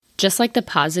Just like the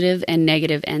positive and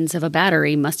negative ends of a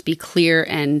battery must be clear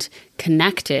and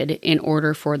connected in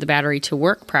order for the battery to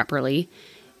work properly,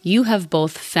 you have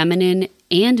both feminine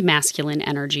and masculine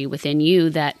energy within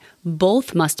you that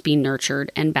both must be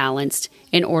nurtured and balanced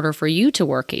in order for you to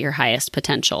work at your highest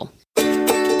potential.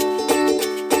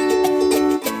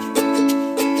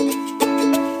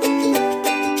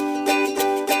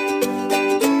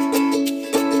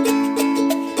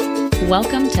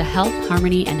 Welcome to Health,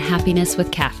 Harmony, and Happiness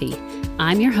with Kathy.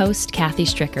 I'm your host, Kathy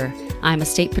Stricker. I'm a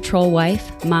state patrol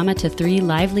wife, mama to 3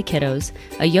 lively kiddos,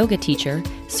 a yoga teacher,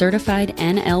 certified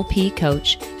NLP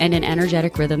coach, and an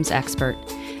energetic rhythms expert.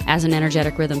 As an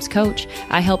energetic rhythms coach,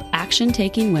 I help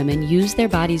action-taking women use their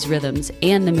body's rhythms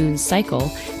and the moon's cycle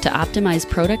to optimize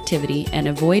productivity and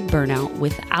avoid burnout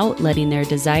without letting their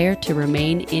desire to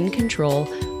remain in control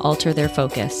alter their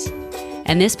focus.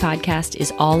 And this podcast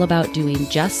is all about doing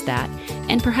just that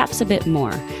and perhaps a bit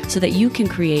more so that you can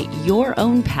create your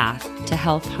own path to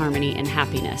health, harmony, and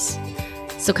happiness.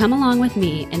 So come along with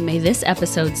me and may this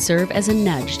episode serve as a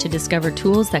nudge to discover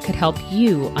tools that could help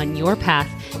you on your path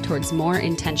towards more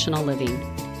intentional living.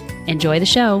 Enjoy the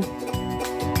show.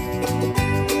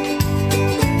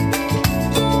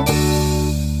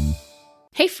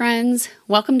 Hey friends,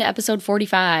 welcome to episode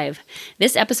 45.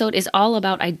 This episode is all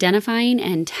about identifying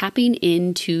and tapping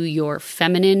into your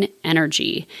feminine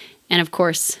energy, and of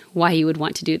course, why you would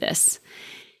want to do this.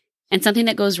 And something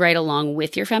that goes right along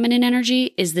with your feminine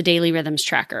energy is the Daily Rhythms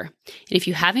Tracker. And if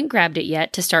you haven't grabbed it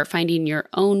yet to start finding your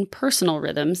own personal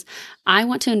rhythms, I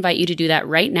want to invite you to do that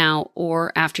right now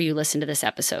or after you listen to this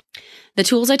episode. The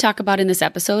tools I talk about in this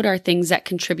episode are things that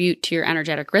contribute to your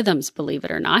energetic rhythms, believe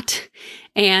it or not.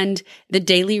 And the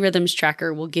Daily Rhythms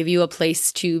Tracker will give you a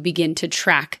place to begin to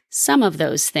track some of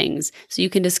those things so you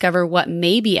can discover what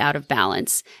may be out of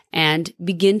balance and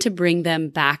begin to bring them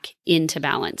back into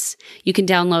balance. You can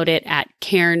download it at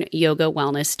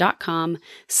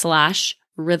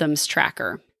cairnyogawellness.com/rhythms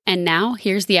tracker. And now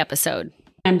here's the episode.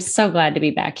 I'm so glad to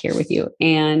be back here with you.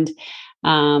 And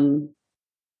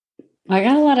I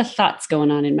got a lot of thoughts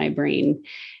going on in my brain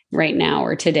right now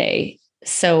or today.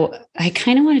 So I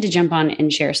kind of wanted to jump on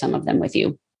and share some of them with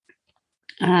you.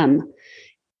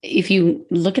 If you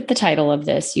look at the title of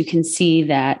this, you can see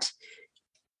that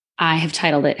I have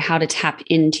titled it How to Tap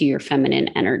into Your Feminine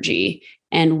Energy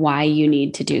and Why You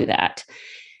Need to Do That.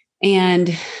 And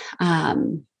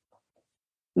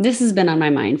this has been on my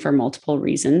mind for multiple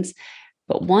reasons,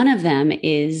 but one of them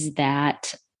is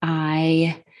that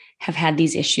I have had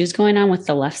these issues going on with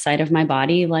the left side of my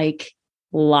body, like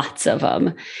lots of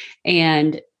them.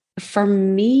 And for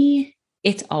me,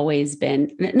 it's always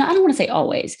been, no, I don't want to say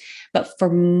always, but for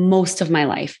most of my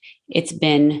life, it's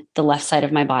been the left side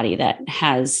of my body that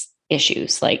has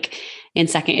issues. Like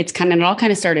it all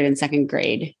kind of started in second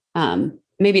grade.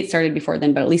 Maybe it started before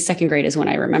then, but at least second grade is when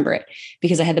I remember it,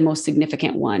 because I had the most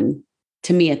significant one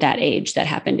to me at that age that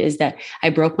happened is that I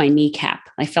broke my kneecap.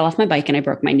 I fell off my bike and I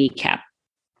broke my kneecap.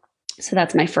 So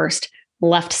that's my first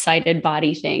left-sided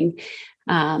body thing.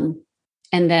 And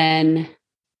then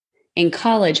in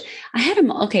college,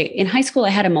 in high school, I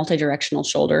had a multi-directional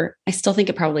shoulder. I still think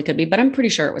it probably could be, but I'm pretty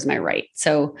sure it was my right.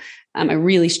 So I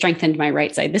really strengthened my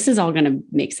right side. This is all going to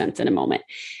make sense in a moment.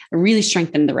 I really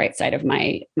strengthened the right side of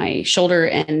my shoulder,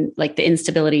 and like the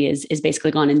instability is basically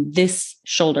gone. And this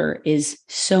shoulder is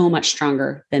so much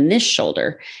stronger than this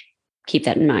shoulder. Keep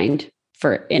that in mind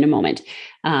in a moment.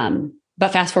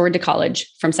 But fast forward to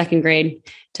college, from second grade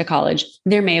to college,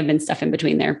 there may have been stuff in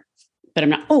between there, but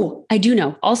I'm not. Oh, I do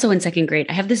know. Also in second grade,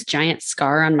 I have this giant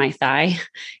scar on my thigh.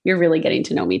 You're really getting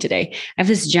to know me today. I have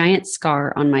this giant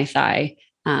scar on my thigh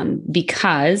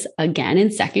because, again,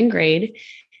 in second grade,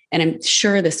 and I'm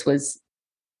sure this was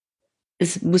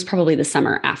probably the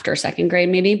summer after second grade,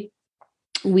 maybe,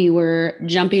 we were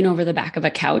jumping over the back of a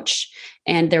couch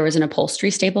and there was an upholstery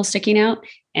staple sticking out,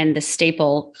 and the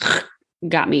staple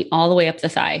got me all the way up the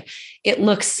thigh. It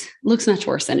looks much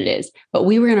worse than it is, but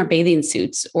we were in our bathing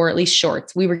suits, or at least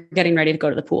shorts. We were getting ready to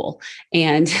go to the pool,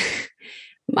 and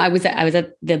I was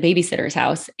at the babysitter's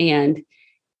house, and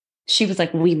she was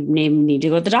like, "We need to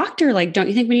go to the doctor. Like, don't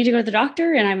you think we need to go to the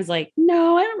doctor?" And I was like,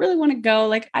 "No, I don't really want to go.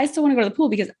 Like, I still want to go to the pool,"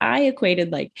 because I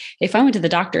equated, like, if I went to the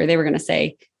doctor, they were going to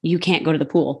say, "You can't go to the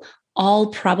pool." All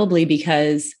probably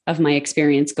because of my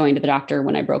experience going to the doctor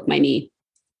when I broke my knee.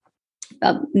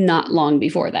 Not long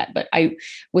before that, but I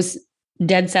was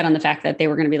dead set on the fact that they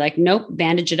were going to be like, "Nope,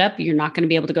 bandage it up. You're not going to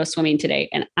be able to go swimming today."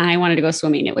 And I wanted to go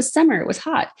swimming. It was summer. It was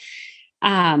hot.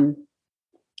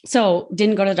 So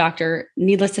didn't go to the doctor.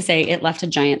 Needless to say, it left a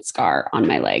giant scar on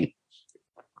my leg.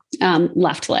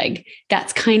 Left leg.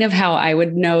 That's kind of how I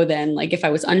would know then, like if I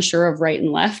was unsure of right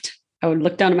and left, I would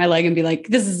look down at my leg and be like,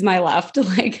 this is my left.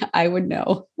 Like I would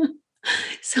know.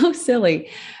 So silly.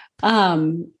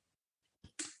 And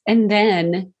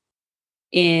then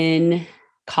in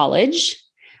college,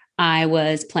 I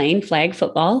was playing flag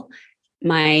football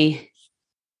my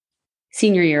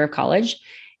senior year of college,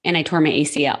 and I tore my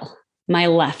ACL, my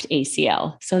left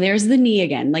ACL. So there's the knee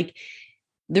again. Like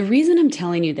the reason I'm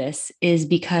telling you this is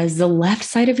because the left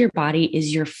side of your body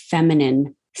is your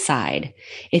feminine side.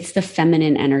 It's the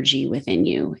feminine energy within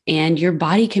you, and your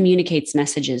body communicates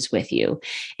messages with you.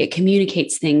 It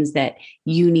communicates things that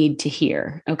you need to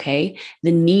hear. Okay.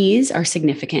 The knees are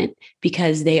significant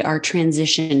because they are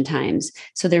transition times.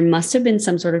 So there must have been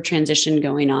some sort of transition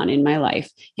going on in my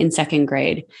life in second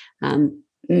grade.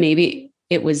 Maybe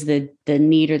it was the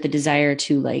need or the desire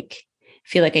to like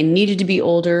feel like I needed to be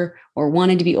older or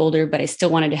wanted to be older, but I still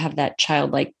wanted to have that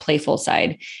childlike, playful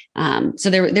side. So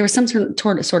there was some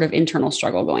sort of internal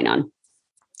struggle going on.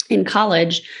 In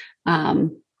college,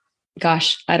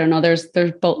 gosh, I don't know. There's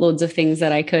boatloads of things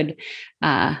that I could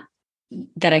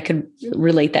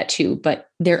relate that to, but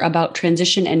they're about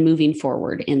transition and moving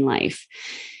forward in life.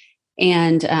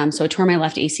 And so I tore my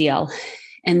left ACL.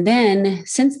 And then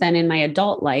since then in my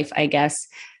adult life, I guess,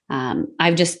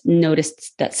 I've just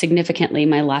noticed that significantly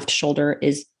my left shoulder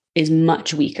is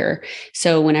much weaker.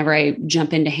 So whenever I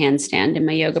jump into handstand in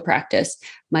my yoga practice,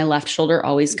 my left shoulder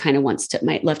always kind of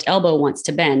my left elbow wants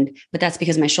to bend, but that's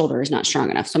because my shoulder is not strong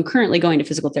enough. So I'm currently going to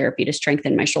physical therapy to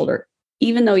strengthen my shoulder.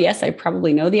 Even though, yes, I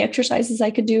probably know the exercises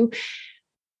I could do,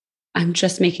 I'm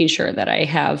just making sure that I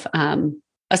have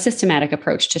a systematic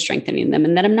approach to strengthening them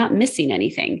and that I'm not missing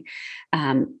anything.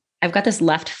 I've got this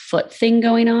left foot thing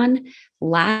going on.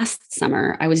 Last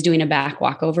summer, I was doing a back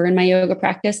walkover in my yoga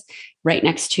practice right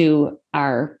next to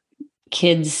our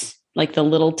kids, like the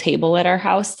little table at our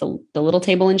house, the little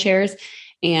table and chairs.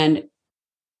 And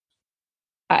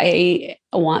I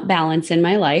want balance in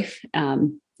my life,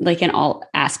 like in all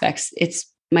aspects. It's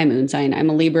my moon sign. I'm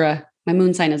a Libra. My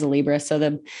moon sign is a Libra. So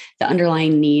the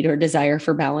underlying need or desire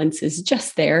for balance is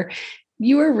just there.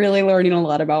 You are really learning a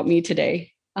lot about me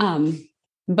today.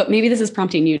 But maybe this is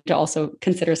prompting you to also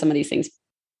consider some of these things.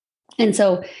 And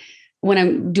so when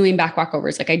I'm doing back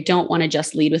walkovers, like I don't want to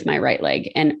just lead with my right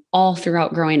leg. And all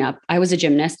throughout growing up, I was a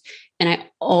gymnast and I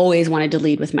always wanted to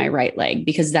lead with my right leg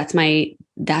because that's like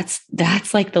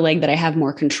the leg that I have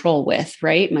more control with,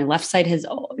 right? My left side has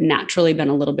naturally been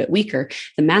a little bit weaker.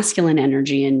 The masculine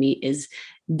energy in me is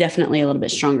definitely a little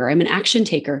bit stronger. I'm an action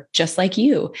taker, just like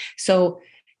you. So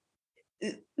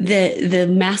the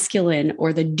masculine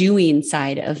or the doing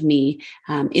side of me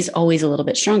is always a little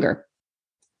bit stronger.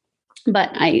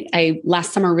 But I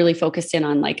last summer really focused in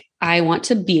on like, I want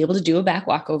to be able to do a back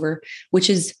walkover, which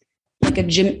is like I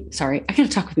gotta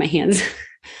talk with my hands,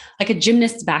 like a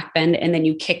gymnast's back bend. And then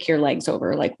you kick your legs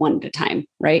over like one at a time,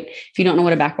 right? If you don't know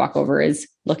what a back walkover is,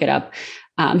 look it up.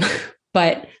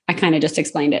 But I kind of just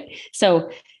explained it.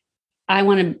 So I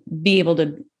want to be able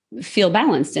to feel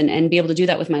balanced and be able to do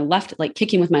that with my left, like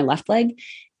kicking with my left leg.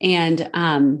 And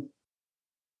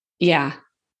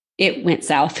it went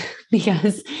south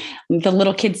because the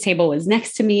little kids table was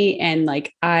next to me. And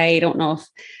like, I don't know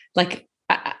if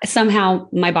somehow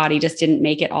my body just didn't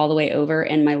make it all the way over.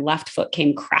 And my left foot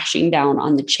came crashing down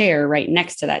on the chair right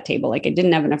next to that table. Like it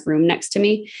didn't have enough room next to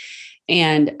me.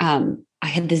 And I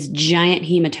had this giant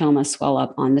hematoma swell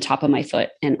up on the top of my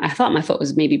foot. And I thought my foot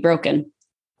was maybe broken,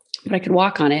 but I could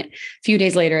walk on it. A few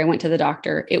days later, I went to the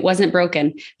doctor. It wasn't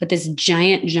broken, but this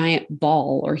giant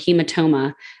ball or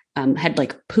hematoma had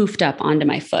like poofed up onto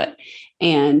my foot.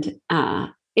 And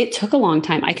it took a long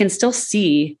time. I can still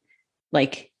see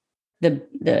like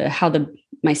how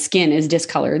my skin is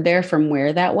discolored there from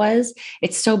where that was.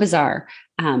 It's so bizarre.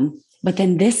 But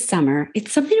then this summer,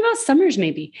 it's something about summers,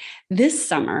 maybe this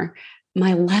summer,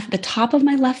 the top of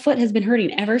my left foot has been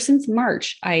hurting ever since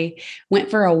March. I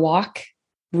went for a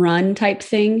run type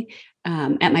thing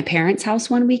at my parents' house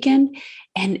one weekend.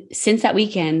 And since that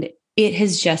weekend, it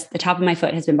has just, the top of my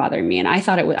foot has been bothering me. And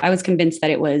I was convinced that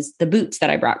it was the boots that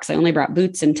I brought because I only brought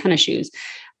boots and tennis shoes.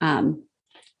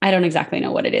 I don't exactly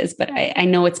know what it is, but I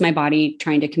know it's my body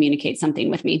trying to communicate something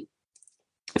with me.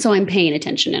 So I'm paying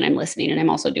attention and I'm listening. And I'm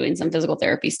also doing some physical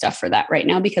therapy stuff for that right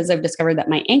now because I've discovered that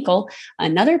my ankle,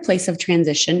 another place of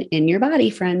transition in your body,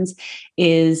 friends,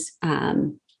 is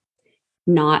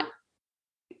not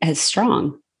as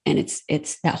strong. And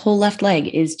it's that whole left leg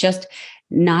is just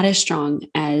not as strong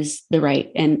as the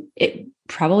right. And it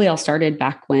probably all started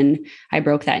back when I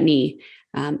broke that knee.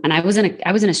 And I was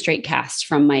in a straight cast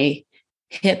from my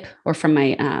hip or from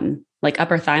my like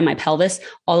upper thigh, my pelvis,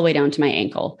 all the way down to my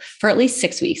ankle for at least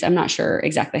 6 weeks. I'm not sure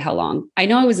exactly how long. I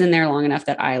know I was in there long enough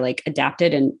that I like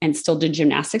adapted and still did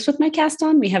gymnastics with my cast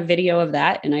on. We have video of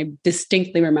that. And I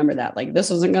distinctly remember that, like, this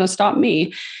wasn't going to stop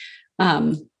me.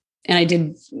 And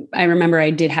I remember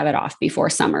I did have it off before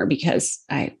summer because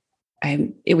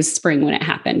it was spring when it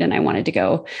happened and I wanted to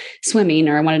go swimming,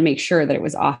 or I wanted to make sure that it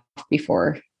was off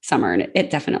before summer. And it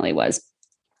definitely was.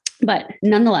 But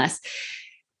nonetheless,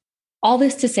 all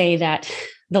this to say that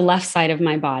the left side of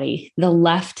my body, the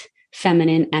left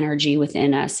feminine energy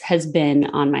within us, has been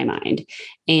on my mind.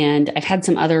 And I've had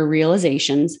some other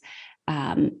realizations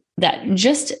that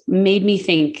just made me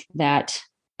think that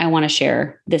I want to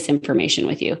share this information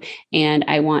with you. And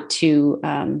I want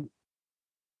to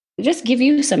just give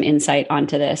you some insight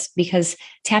onto this, because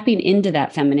tapping into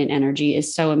that feminine energy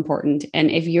is so important.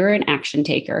 And if you're an action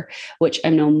taker, which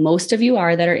I know most of you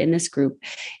are that are in this group,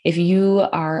 if you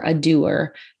are a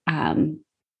doer,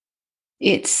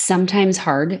 it's sometimes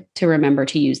hard to remember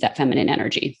to use that feminine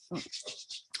energy.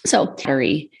 So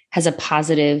battery has a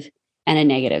positive and a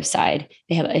negative side.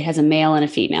 It has a male and a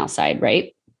female side,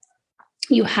 right?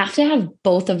 You have to have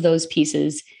both of those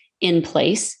pieces in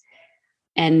place,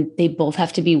 and they both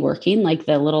have to be working, like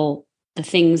the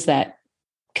things that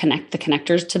connect the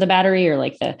connectors to the battery, or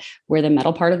like where the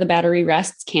metal part of the battery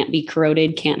rests, can't be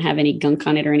corroded, can't have any gunk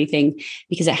on it or anything,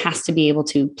 because it has to be able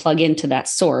to plug into that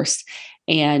source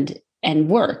and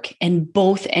work. And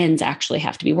both ends actually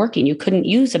have to be working. You couldn't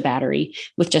use a battery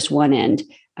with just one end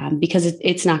because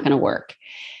it's not going to work.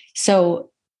 So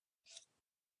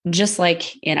just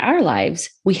like in our lives,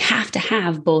 we have to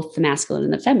have both the masculine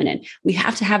and the feminine. We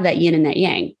have to have that yin and that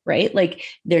yang, right? Like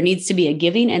there needs to be a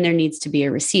giving and there needs to be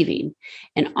a receiving.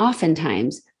 And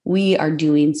oftentimes we are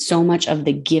doing so much of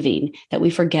the giving that we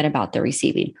forget about the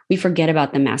receiving. We forget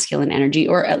about the masculine energy,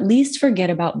 or at least forget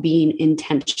about being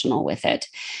intentional with it.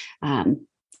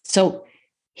 So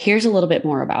here's a little bit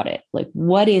more about it. Like,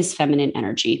 what is feminine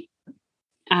energy?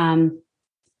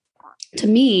 To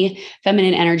me,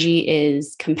 feminine energy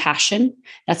is compassion.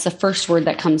 That's the first word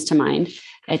that comes to mind.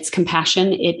 It's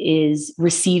compassion. It is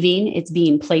receiving. It's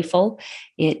being playful.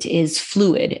 It is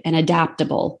fluid and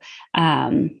adaptable.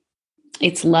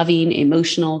 It's loving,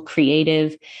 emotional,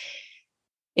 creative.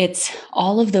 It's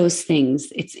all of those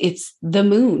things. It's the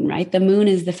moon, right? The moon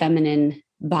is the feminine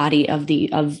body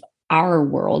of our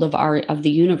world, of the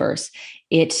universe.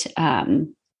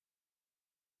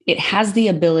 It has the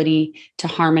ability to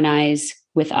harmonize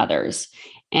with others,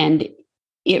 and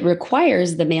it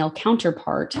requires the male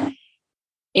counterpart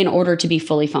in order to be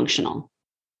fully functional,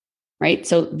 right?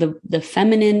 So the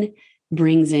feminine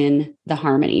brings in the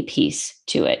harmony piece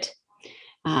to it.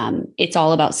 It's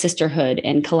all about sisterhood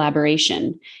and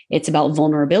collaboration. It's about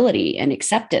vulnerability and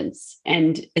acceptance,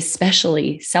 and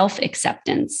especially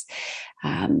self-acceptance.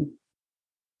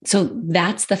 So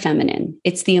that's the feminine.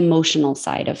 It's the emotional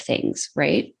side of things,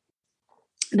 right?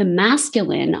 The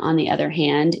masculine, on the other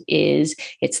hand,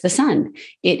 it's the sun.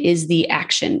 It is the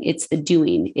action. It's the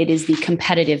doing. It is the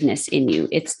competitiveness in you.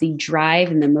 It's the drive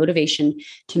and the motivation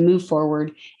to move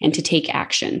forward and to take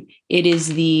action. It is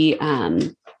the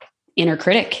inner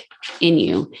critic in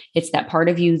you. It's that part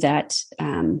of you that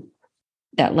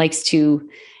likes to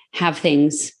have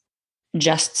things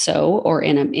just so, or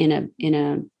in a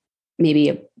maybe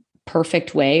a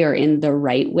perfect way, or in the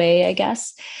right way, I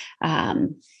guess.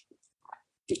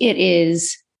 It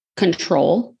is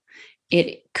control.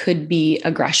 It could be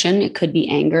aggression. It could be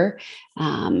anger.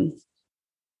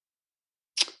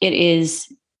 It is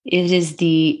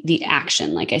the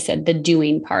action, like I said, the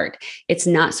doing part. It's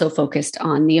not so focused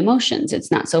on the emotions.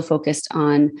 It's not so focused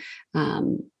on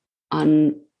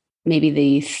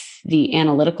maybe the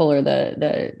analytical, or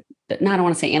the no, I don't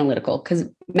want to say analytical, because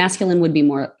masculine would be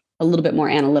a little bit more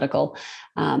analytical.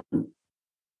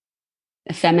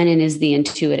 Feminine is the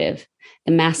intuitive.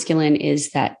 The masculine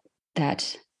is that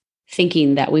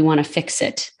thinking that we want to fix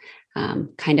it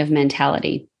kind of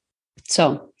mentality.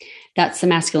 So that's the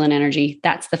masculine energy.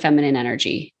 That's the feminine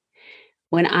energy.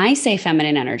 When I say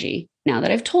feminine energy, now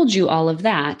that I've told you all of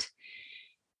that,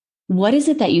 what is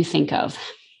it that you think of?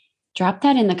 Drop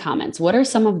that in the comments. What are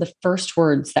some of the first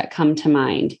words that come to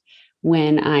mind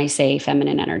when I say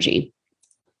feminine energy?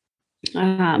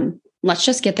 Let's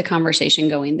just get the conversation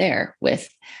going there with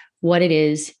what it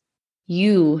is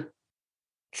you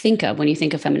think of when you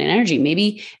think of feminine energy.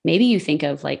 Maybe you think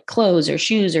of like clothes or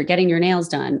shoes or getting your nails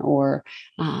done, or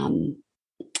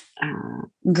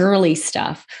girly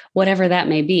stuff, whatever that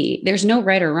may be. There's no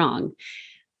right or wrong.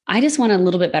 I just want a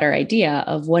little bit better idea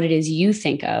of what it is you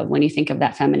think of when you think of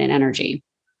that feminine energy.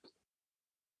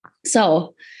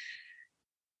 So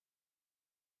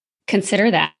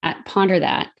consider that, ponder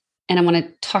that. And I want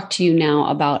to talk to you now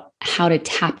about how to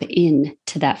tap in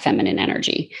to that feminine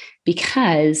energy,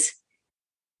 because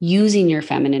using your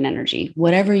feminine energy,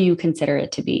 whatever you consider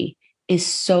it to be, is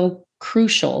so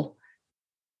crucial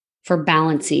for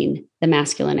balancing the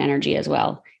masculine energy as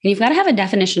well. And you've got to have a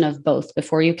definition of both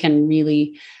before you can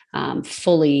really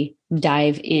fully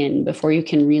dive in, before you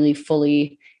can really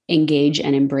fully engage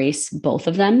and embrace both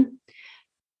of them.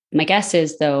 My guess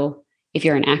is, though, if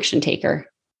you're an action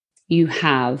taker, you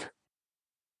have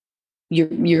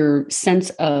your sense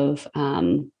of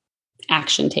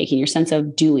action taking, your sense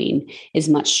of doing is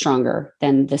much stronger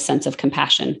than the sense of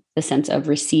compassion, the sense of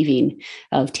receiving,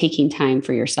 of taking time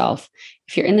for yourself.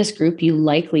 If you're in this group, you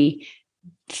likely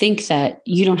think that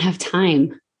you don't have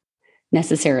time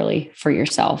necessarily for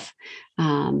yourself,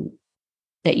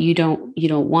 that you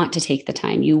don't want to take the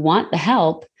time. You want the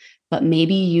help, but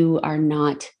maybe you are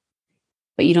not,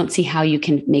 but you don't see how you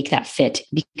can make that fit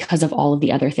because of all of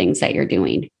the other things that you're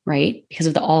doing, right? Because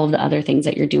of all of the other things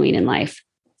that you're doing in life.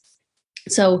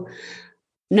 So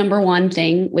number one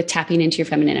thing with tapping into your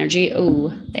feminine energy,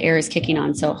 the air is kicking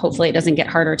on. So hopefully it doesn't get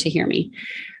harder to hear me.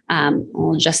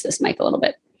 I'll adjust this mic a little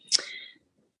bit,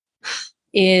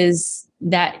 is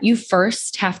that you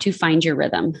first have to find your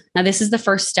rhythm. Now, this is the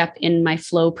first step in my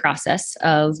flow process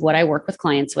of what I work with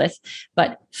clients with,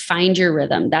 but find your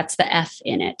rhythm. That's the F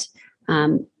in it.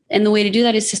 And the way to do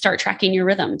that is to start tracking your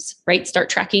rhythms, right? Start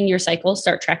tracking your cycle,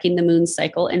 start tracking the moon's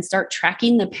cycle, and start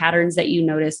tracking the patterns that you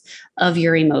notice of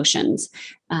your emotions,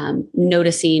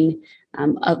 noticing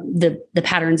the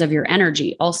patterns of your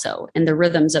energy also, and the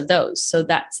rhythms of those. So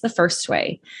that's the first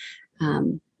way.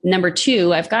 Number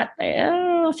two, I've got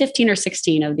 15 or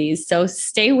 16 of these, so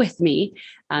stay with me,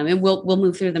 and we'll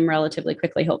move through them relatively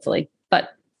quickly, hopefully.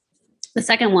 But the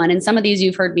second one, and some of these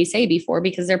you've heard me say before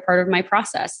because they're part of my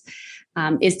process,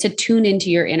 is to tune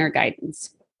into your inner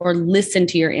guidance, or listen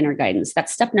to your inner guidance.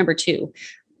 That's step number two.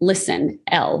 Listen,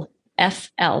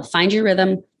 FL, find your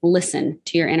rhythm, listen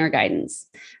to your inner guidance.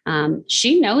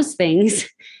 She knows things,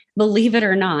 believe it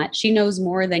or not. She knows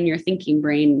more than your thinking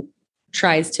brain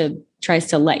tries to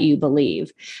let you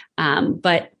believe.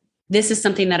 But this is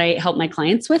something that I help my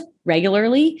clients with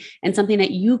regularly, and something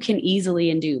that you can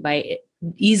easily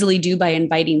do by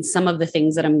inviting some of the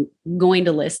things that I'm going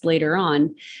to list later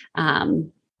on,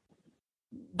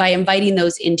 by inviting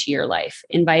those into your life,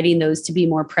 inviting those to be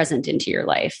more present into your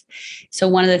life. So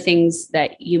one of the things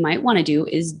that you might want to do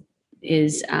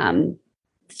is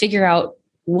figure out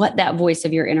what that voice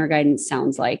of your inner guidance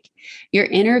sounds like. Your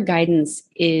inner guidance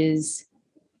is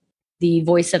the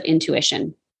voice of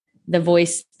intuition, the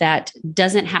voice that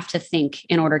doesn't have to think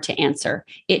in order to answer.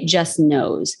 It just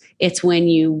knows. It's when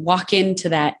you walk into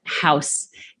that house,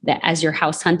 that as you're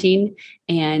house hunting,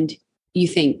 and you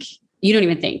don't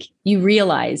even think, you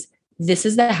realize, this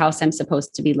is the house I'm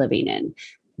supposed to be living in.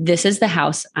 This is the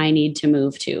house I need to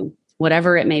move to,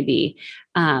 whatever it may be.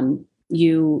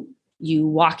 You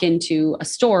walk into a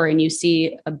store and you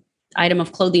see an item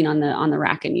of clothing on the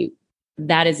rack, and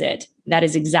that is it. That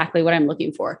is exactly what I'm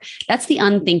looking for. That's the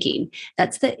unthinking.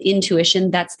 That's the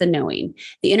intuition. That's the knowing.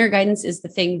 The inner guidance is the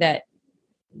thing that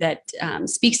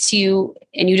speaks to you,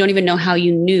 and you don't even know how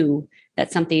you knew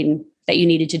that something that you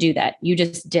needed to do that. You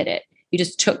just did it. You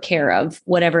just took care of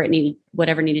whatever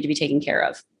needed to be taken care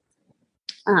of.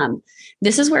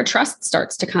 This is where trust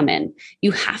starts to come in.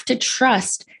 You have to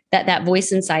trust that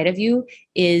voice inside of you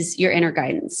is your inner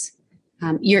guidance.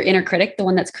 Your inner critic, the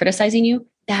one that's criticizing you,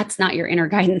 that's not your inner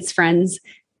guidance, friends.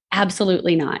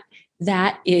 Absolutely not.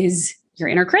 That is your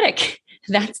inner critic.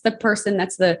 That's the person,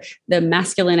 that's the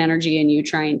masculine energy in you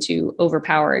trying to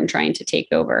overpower and trying to take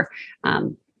over.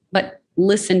 But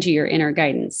listen to your inner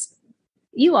guidance.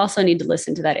 You also need to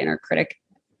listen to that inner critic,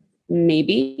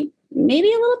 maybe a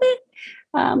little bit,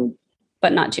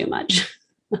 but not too much.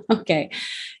 Okay.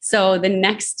 So the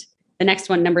next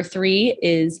one, number 3,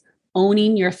 is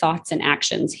owning your thoughts and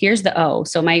actions. Here's the O.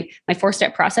 So my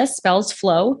 4-step process spells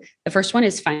flow. The first one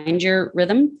is find your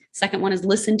rhythm. Second one is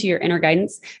listen to your inner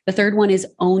guidance. The third one is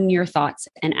own your thoughts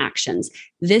and actions.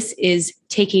 This is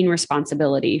taking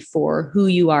responsibility for who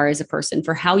you are as a person,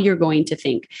 for how you're going to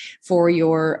think, for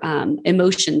your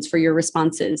emotions, for your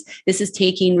responses. This is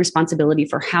taking responsibility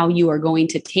for how you are going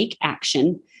to take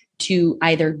action to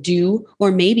either do,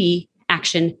 or maybe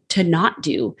action to not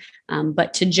do,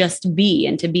 but to just be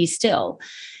and to be still.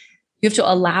 You have to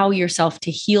allow yourself to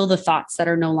heal the thoughts that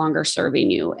are no longer serving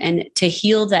you, and to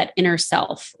heal that inner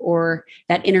self or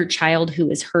that inner child who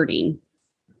is hurting.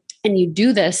 And you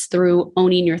do this through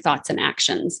owning your thoughts and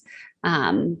actions,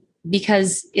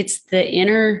 because it's the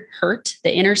inner hurt,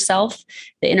 the inner self,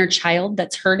 the inner child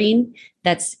that's hurting,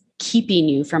 that's keeping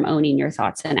you from owning your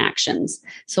thoughts and actions.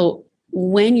 So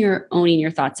when you're owning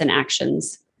your thoughts and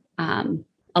actions,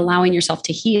 allowing yourself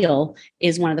to heal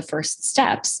is one of the first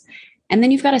steps. And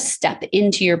then you've got to step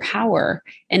into your power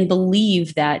and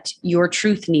believe that your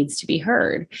truth needs to be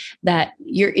heard, that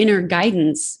your inner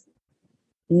guidance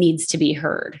needs to be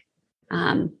heard,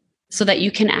 so that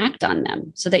you can act on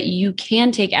them, so that you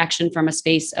can take action from a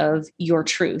space of your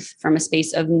truth, from a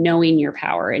space of knowing your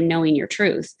power and knowing your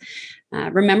truth.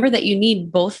 Remember that you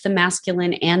need both the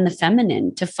masculine and the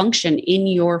feminine to function in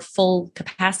your full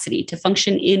capacity, to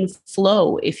function in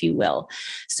flow, if you will.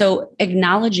 So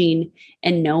acknowledging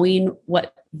and knowing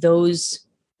what those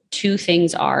two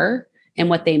things are and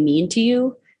what they mean to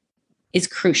you is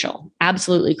crucial,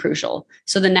 absolutely crucial.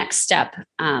 So the next step,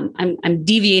 I'm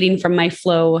deviating from my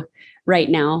flow right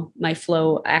now, my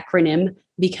flow acronym,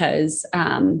 because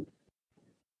that's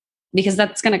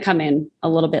going to come in a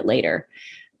little bit later.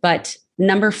 But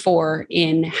number 4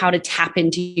 in how to tap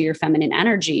into your feminine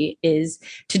energy is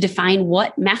to define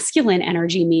what masculine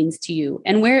energy means to you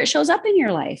and where it shows up in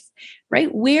your life,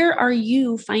 right? Where are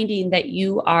you finding that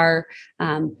you are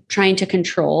trying to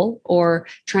control or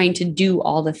trying to do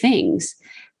all the things?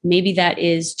 Maybe that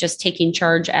is just taking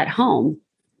charge at home.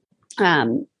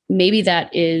 Maybe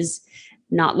that is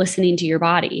not listening to your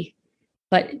body,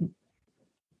 but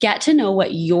get to know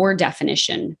what your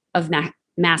definition of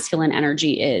masculine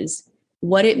energy is,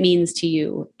 what it means to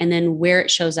you, and then where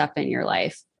it shows up in your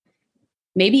life.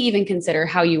 Maybe even consider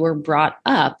how you were brought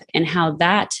up and how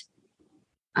that,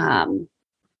 I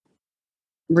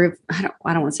don't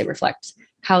want to say reflect,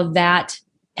 how that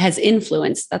has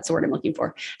influenced, that's the word I'm looking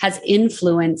for, has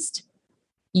influenced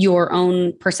your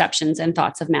own perceptions and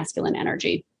thoughts of masculine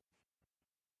energy.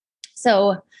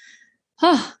 So,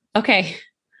 okay.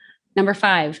 Number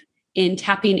 5, in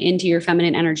tapping into your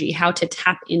feminine energy, how to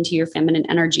tap into your feminine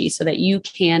energy so that you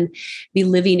can be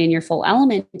living in your full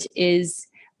element is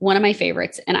one of my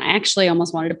favorites. And I actually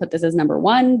almost wanted to put this as number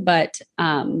 1, but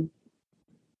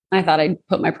I thought I'd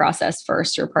put my process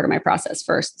first, or part of my process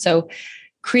first. So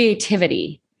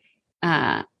creativity.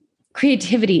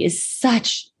 Creativity is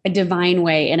such a divine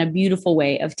way and a beautiful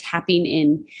way of tapping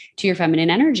in to your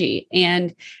feminine energy.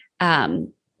 And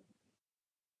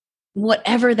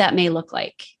whatever that may look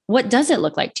like. What does it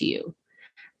look like to you?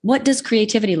 What does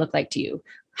creativity look like to you?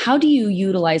 How do you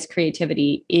utilize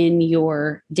creativity in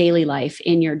your daily life,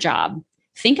 in your job?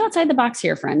 Think outside the box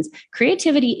here, friends.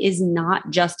 Creativity is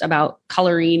not just about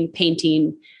coloring,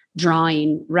 painting,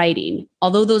 drawing, writing,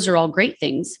 although those are all great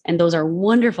things and those are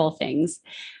wonderful things.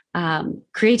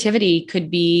 Creativity could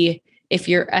be, if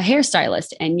you're a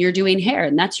hairstylist and you're doing hair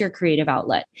and that's your creative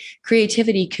outlet.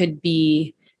 Creativity could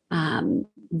be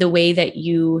the way that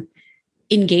you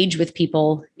engage with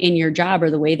people in your job, or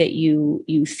the way that you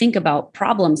think about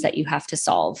problems that you have to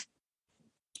solve.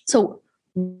 So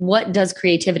what does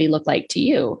creativity look like to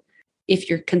you? If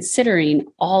you're considering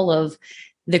all of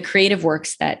the creative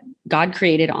works that God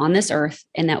created on this earth,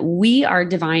 and that we are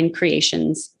divine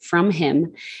creations from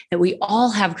Him, that we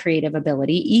all have creative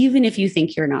ability, even if you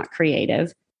think you're not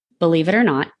creative, believe it or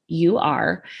not, you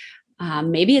are.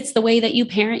 Maybe it's the way that you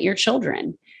parent your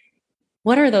children.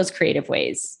 What are those creative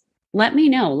ways? Let me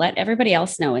know. Let everybody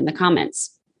else know in the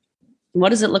comments. What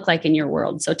does it look like in your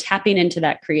world? So tapping into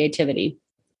that creativity.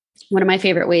 One of my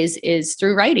favorite ways is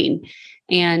through writing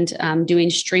and doing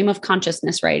stream of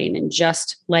consciousness writing and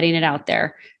just letting it out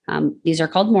there. These are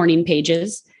called morning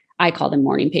pages. I call them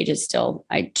morning pages still.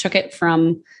 I took it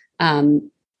from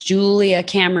Julia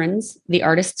Cameron's The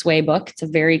Artist's Way book. It's a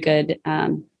very good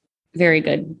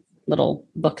little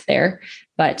book there.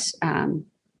 But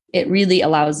it really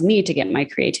allows me to get my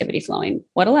creativity flowing.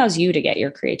 What allows you to get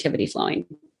your creativity flowing?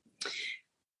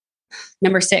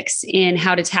 Number 6 in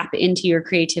how to tap into your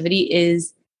creativity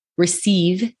is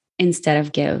receive instead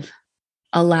of give.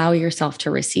 Allow yourself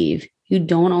to receive. You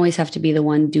don't always have to be the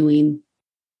one doing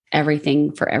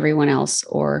everything for everyone else,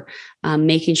 or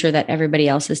making sure that everybody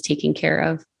else is taken care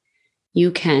of.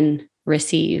 You can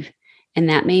receive. And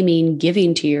that may mean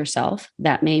giving to yourself.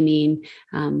 That may mean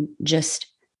just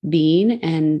being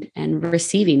and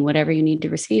receiving whatever you need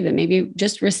to receive. And maybe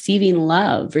just receiving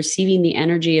love, receiving the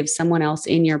energy of someone else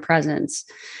in your presence.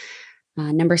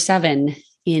 Number 7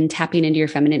 in tapping into your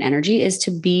feminine energy is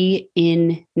to be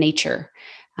in nature,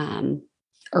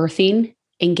 earthing,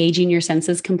 engaging your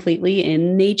senses completely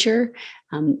in nature.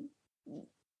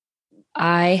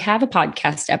 I have a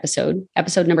podcast episode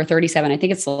number 37. I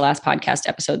think it's the last podcast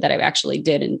episode that I actually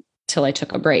did until I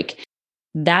took a break.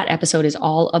 That episode is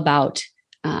all about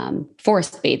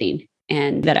forest bathing.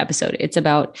 And that episode, it's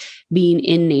about being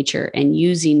in nature and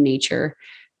using nature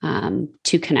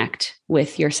to connect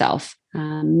with yourself.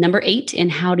 Number 8 in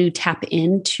how to tap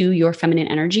into your feminine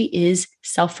energy is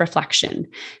self-reflection.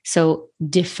 So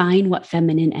define what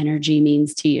feminine energy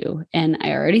means to you. And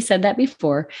I already said that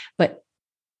before, but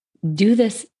do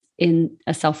this in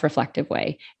a self-reflective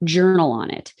way. Journal on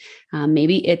it.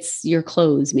 Maybe it's your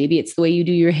clothes. Maybe it's the way you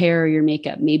do your hair or your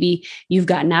makeup. Maybe you've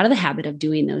gotten out of the habit of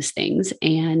doing those things,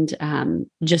 and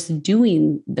just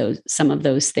doing some of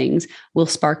those things will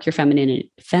spark your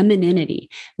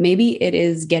femininity. Maybe it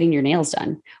is getting your nails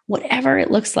done. Whatever it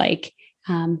looks like,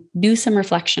 do some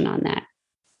reflection on that.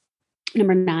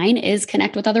 Number 9 is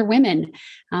connect with other women,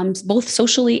 both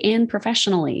socially and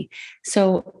professionally.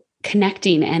 So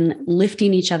connecting and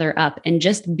lifting each other up and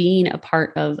just being a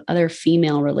part of other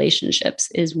female relationships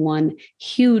is one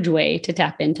huge way to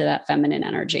tap into that feminine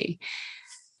energy.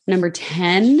 Number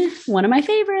 10, one of my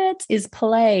favorites, is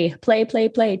play.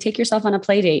 Take yourself on a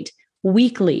play date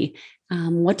weekly.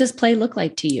 What does play look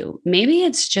like to you? Maybe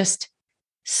it's just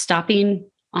stopping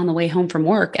on the way home from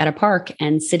work at a park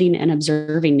and sitting and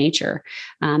observing nature.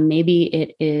 Maybe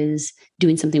it is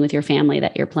doing something with your family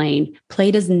that you're playing.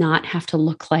 Play does not have to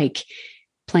look like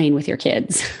playing with your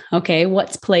kids. Okay.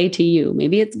 What's play to you?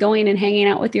 Maybe it's going and hanging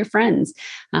out with your friends.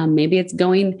 Maybe it's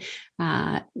going,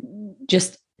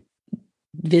 just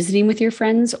visiting with your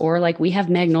friends, or like we have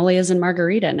Magnolias and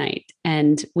Margarita night,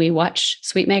 and we watch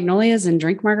Sweet Magnolias and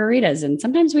drink margaritas. And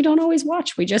sometimes we don't always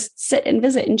watch, we just sit and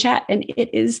visit and chat, and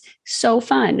it is so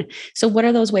fun. So what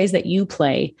are those ways that you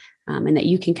play, and that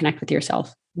you can connect with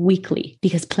yourself weekly?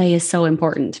 Because play is so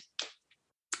important.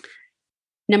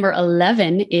 Number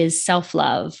 11 is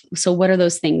self-love. So what are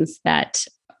those things that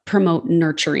promote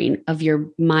nurturing of your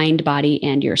mind, body,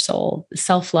 and your soul?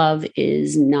 Self-love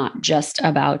is not just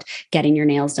about getting your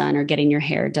nails done or getting your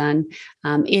hair done.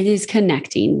 It is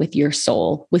connecting with your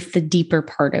soul, with the deeper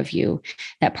part of you,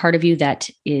 that part of you that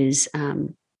is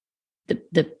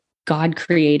the God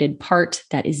created part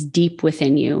that is deep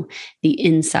within you, the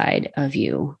inside of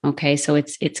you. Okay. So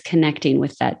it's connecting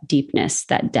with that deepness,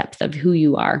 that depth of who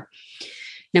you are.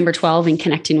 Number 12, in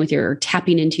connecting with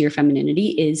tapping into your femininity,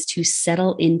 is to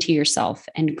settle into yourself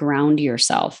and ground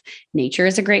yourself. Nature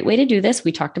is a great way to do this.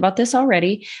 We talked about this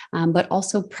already, but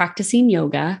also practicing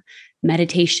yoga,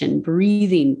 meditation,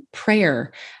 breathing,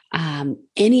 prayer,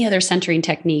 any other centering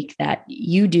technique that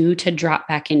you do to drop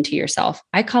back into yourself.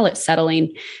 I call it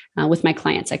settling with my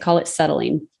clients. I call it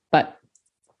settling, but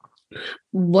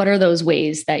what are those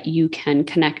ways that you can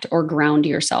connect or ground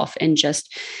yourself and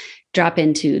just drop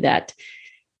into that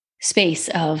space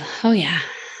of, oh yeah,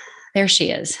 there she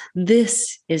is.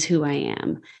 This is who I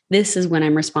am. This is when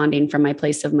I'm responding from my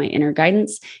place of my inner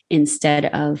guidance instead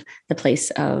of the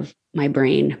place of my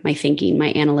brain, my thinking,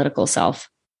 my analytical self.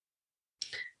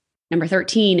 Number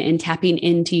 13, in tapping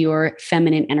into your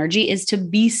feminine energy, is to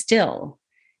be still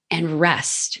and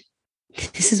rest.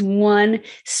 This is one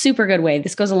super good way.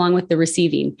 This goes along with the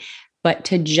receiving, but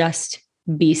to just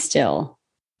be still,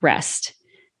 rest.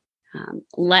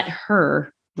 Let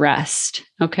her rest.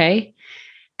 Okay.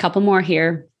 Couple more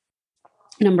here.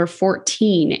 Number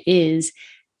 14 is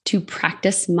to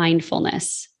practice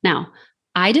mindfulness. Now,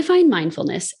 I define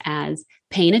mindfulness as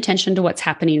paying attention to what's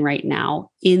happening right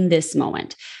now in this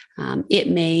moment. It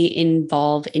may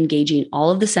involve engaging all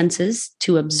of the senses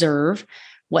to observe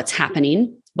what's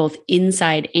happening, both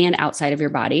inside and outside of your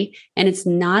body. And it's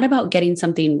not about getting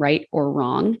something right or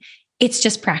wrong. It's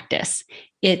just practice.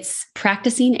 It's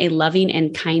practicing a loving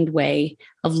and kind way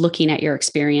of looking at your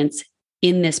experience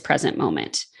in this present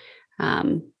moment.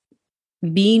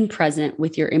 Being present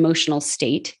with your emotional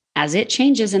state as it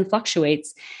changes and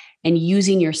fluctuates, and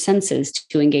using your senses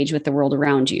to engage with the world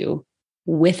around you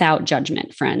without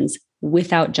judgment, friends,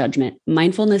 without judgment.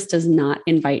 Mindfulness does not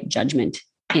invite judgment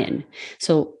in.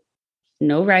 So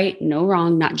no right, no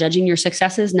wrong, not judging your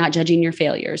successes, not judging your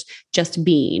failures, just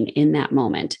being in that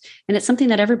moment. And it's something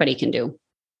that everybody can do.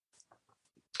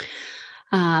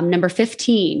 Number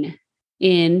 15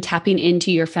 in tapping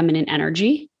into your feminine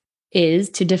energy is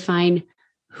to define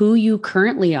who you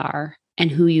currently are and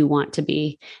who you want to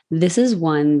be. This is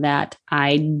one that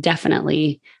I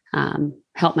definitely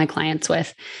help my clients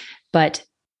with,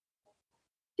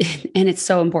 and it's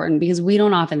so important because we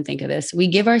don't often think of this. We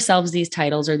give ourselves these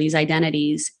titles or these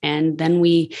identities, and then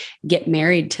we get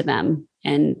married to them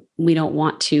and we don't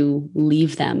want to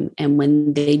leave them. And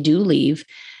when they do leave,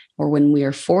 or when we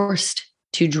are forced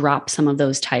to drop some of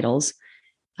those titles,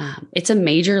 it's a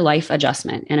major life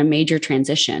adjustment and a major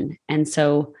transition. And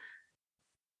so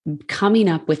coming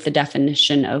up with the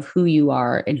definition of who you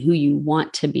are and who you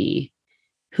want to be,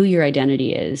 who your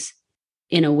identity is,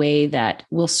 in a way that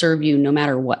will serve you no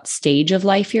matter what stage of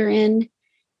life you're in,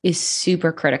 is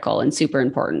super critical and super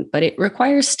important, but it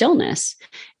requires stillness,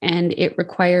 and it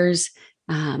requires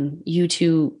you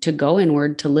to go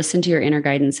inward, to listen to your inner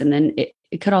guidance. And then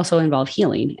it could also involve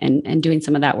healing and doing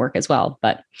some of that work as well.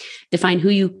 But define who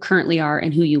you currently are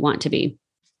and who you want to be.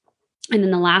 And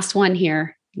then the last one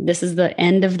here, this is the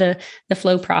end of the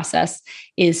flow process,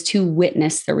 is to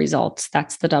witness the results.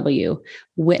 That's the W.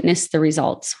 Witness the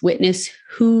results. Witness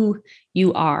who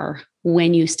you are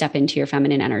when you step into your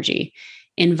feminine energy.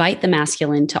 Invite the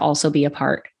masculine to also be a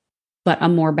part, but a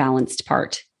more balanced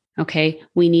part. Okay.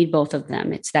 We need both of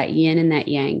them. It's that yin and that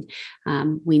yang.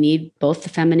 We need both the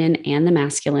feminine and the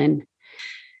masculine.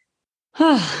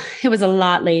 Oh, it was a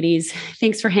lot, ladies.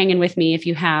 Thanks for hanging with me. If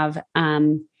you have,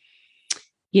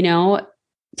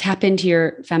 tap into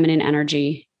your feminine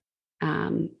energy,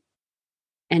 and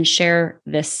share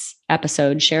this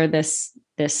episode, share this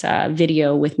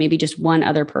video with maybe just one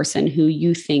other person who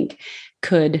you think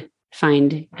could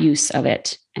find use of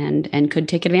it and could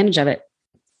take advantage of it.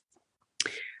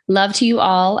 Love to you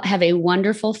all. Have a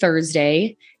wonderful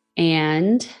Thursday,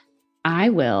 and I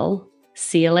will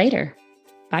see you later.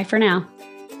 Bye for now.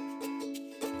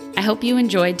 I hope you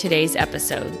enjoyed today's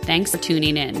episode. Thanks for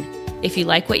tuning in. If you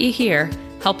like what you hear,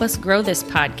 help us grow this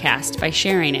podcast by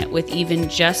sharing it with even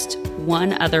just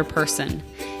one other person.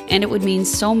 And it would mean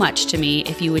so much to me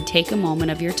if you would take a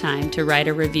moment of your time to write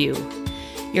a review.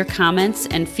 Your comments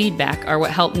and feedback are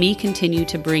what help me continue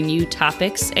to bring you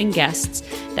topics and guests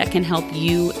that can help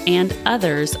you and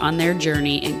others on their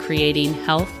journey in creating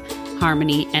health,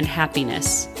 harmony, and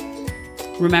happiness.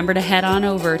 Remember to head on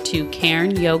over to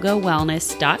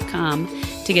CairnYogaWellness.com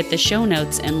to get the show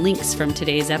notes and links from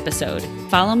today's episode.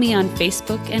 Follow me on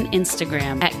Facebook and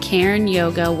Instagram at Cairn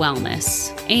Yoga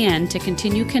Wellness, and to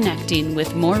continue connecting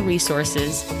with more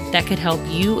resources that could help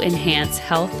you enhance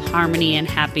health, harmony, and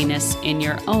happiness in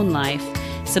your own life,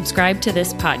 subscribe to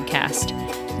this podcast.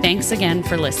 Thanks again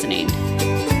for listening.